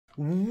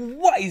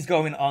What is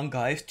going on,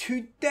 guys?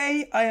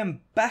 Today I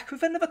am back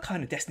with another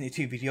kind of Destiny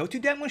 2 video.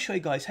 Today I'm going to show you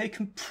guys how you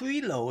can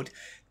preload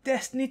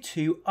Destiny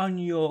 2 on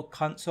your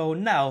console.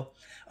 Now,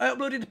 I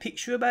uploaded a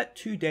picture about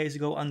 2 days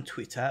ago on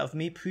Twitter of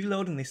me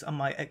preloading this on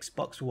my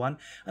Xbox One,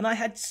 and I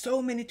had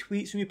so many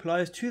tweets and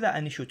replies to that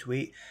initial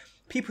tweet.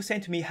 People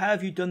saying to me, how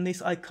have you done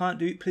this? I can't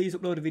do it. Please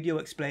upload a video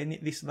explaining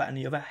it, this, that and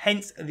the other.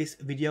 Hence this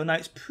video. Now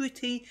it's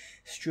pretty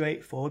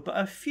straightforward, but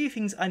a few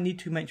things I need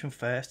to mention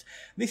first.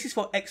 This is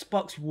for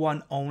Xbox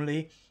One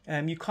only.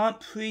 You can't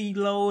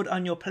preload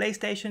on your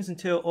PlayStations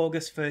until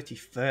August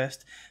 31st.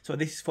 So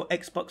this is for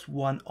Xbox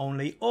One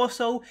only.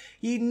 Also,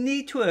 you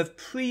need to have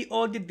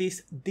pre-ordered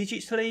this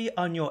digitally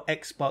on your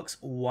Xbox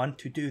One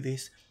to do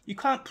this. You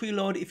can't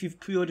preload it if you've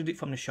pre-ordered it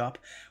from the shop.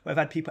 Where I've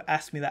had people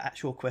ask me that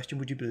actual question,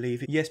 would you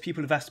believe it? Yes,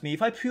 people have asked me,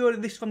 if I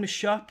pre-ordered this from the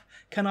shop,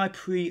 can I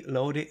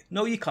preload it?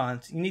 No, you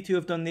can't. You need to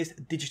have done this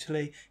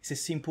digitally. It's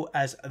as simple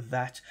as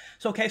that.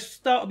 So, okay,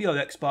 start up your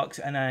Xbox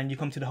and then you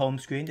come to the home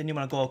screen. Then you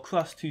want to go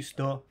across to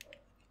store.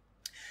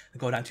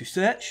 Go down to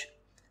search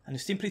and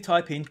just simply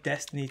type in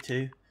Destiny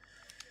 2.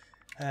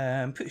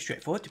 Pretty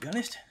straightforward, to be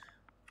honest.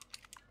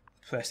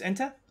 Press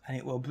enter and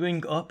it will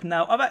bring up.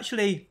 Now, I've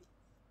actually...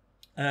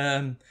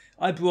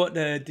 I brought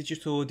the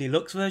digital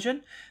deluxe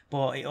version,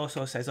 but it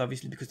also says,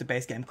 obviously, because the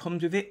base game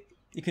comes with it,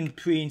 you can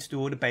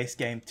pre-install the base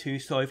game too.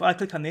 So if I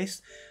click on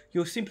this,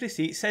 you'll simply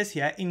see it says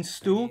here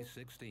install.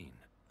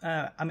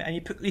 And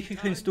you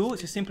click install.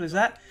 It's as simple as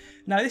that.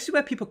 Now this is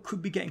where people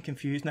could be getting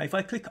confused. Now if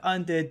I click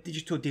on the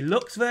digital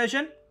deluxe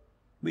version,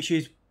 which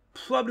is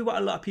probably what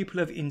a lot of people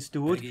have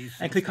installed,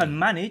 and click on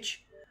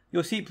manage,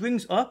 you'll see it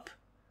brings up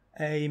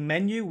a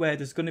menu where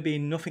there's going to be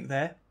nothing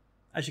there.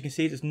 As you can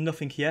see, there's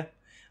nothing here.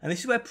 And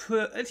this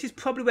is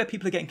probably where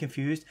people are getting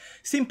confused.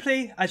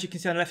 Simply, as you can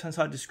see on the left hand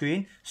side of the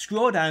screen,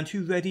 scroll down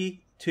to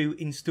ready to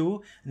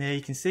install, and there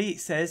you can see it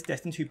says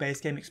Destiny 2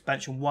 base game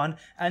expansion 1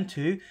 and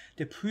 2,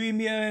 the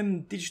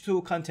premium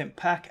digital content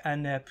pack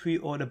and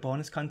pre-order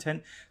bonus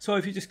content. So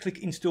if you just click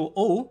install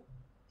all,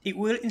 it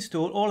will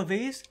install all of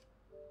these.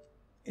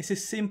 It's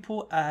as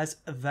simple as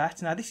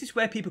that. Now this is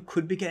where people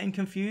could be getting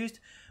confused.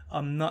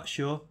 I'm not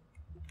sure,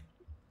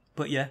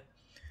 but yeah,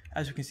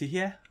 as we can see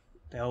here,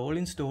 they're all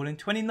installing.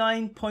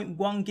 29.1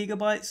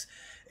 gigabytes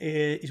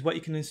is what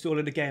you can install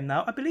in the game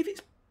now. I believe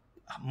it's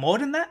more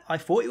than that. I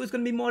thought it was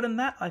going to be more than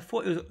that. I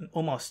thought it was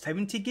almost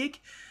 70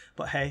 gig.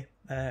 But hey,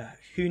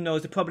 who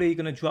knows? They're probably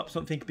going to drop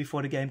something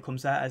before the game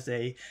comes out, as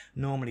they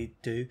normally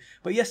do.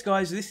 But yes,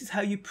 guys, this is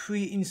how you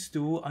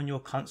pre-install on your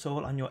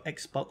console, on your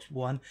Xbox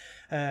One.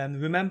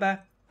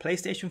 Remember,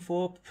 PlayStation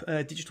 4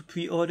 digital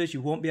pre-orders,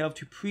 you won't be able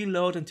to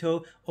preload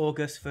until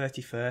August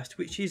 31st,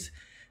 which is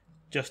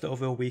just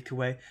over a week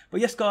away.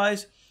 But yes,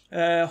 guys,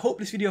 hope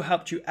this video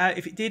helped you out.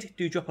 If it did,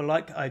 do drop a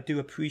like. I do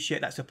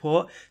appreciate that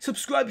support.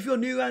 Subscribe if you're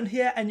new around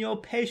here and you're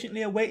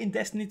patiently awaiting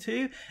Destiny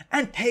 2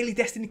 and daily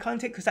Destiny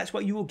content, because that's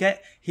what you will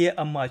get here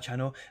on my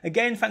channel.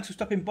 Again, thanks for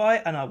stopping by,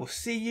 and I will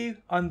see you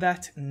on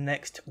that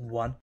next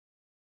one.